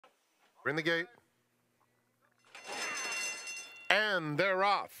In the gate. And they're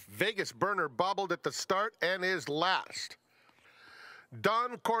off. Vegas Burner bobbled at the start and is last.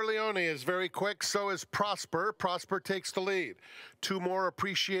 Don Corleone is very quick, so is Prosper. Prosper takes the lead. Two more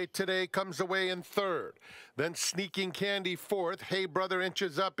Appreciate Today comes away in third. Then Sneaking Candy fourth. Hey Brother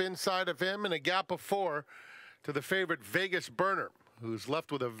inches up inside of him and a gap of 4 to the favorite Vegas Burner, who's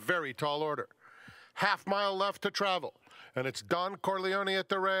left with a very tall order. Half mile left to travel, and it's Don Corleone at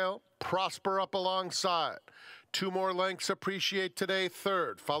the rail, Prosper up alongside. Two more lengths Appreciate Today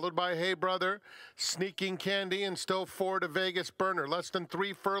third, followed by Hey Brother, Sneaking Candy, and still 4 to Vegas Burner. Less than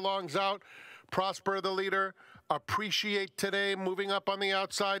 3 furlongs out, Prosper the leader. Appreciate Today moving up on the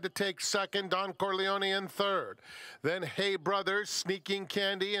outside to take second. Don Corleone in third. Then Hey Brothers, Sneaking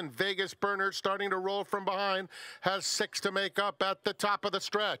Candy, and Vegas Burner starting to roll from behind. Has 6 to make up at the top of the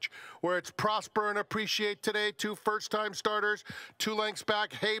stretch, where it's Prosper and Appreciate Today, 2 first-time starters. 2 lengths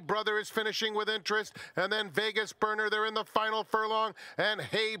back, Hey Brother is finishing with interest. And then Vegas Burner, they're in the final furlong. And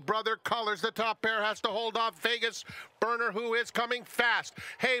Hey Brother collars the top pair, has to hold off Vegas Burner, who is coming fast.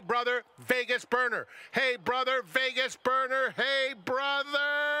 Hey Brother, Vegas Burner. Hey Brother, Vegas Burner. Hey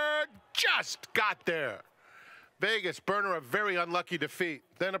Brother, just got there. Vegas Burner, a very unlucky defeat.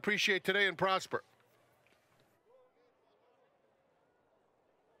 Then Appreciate Today and Prosper.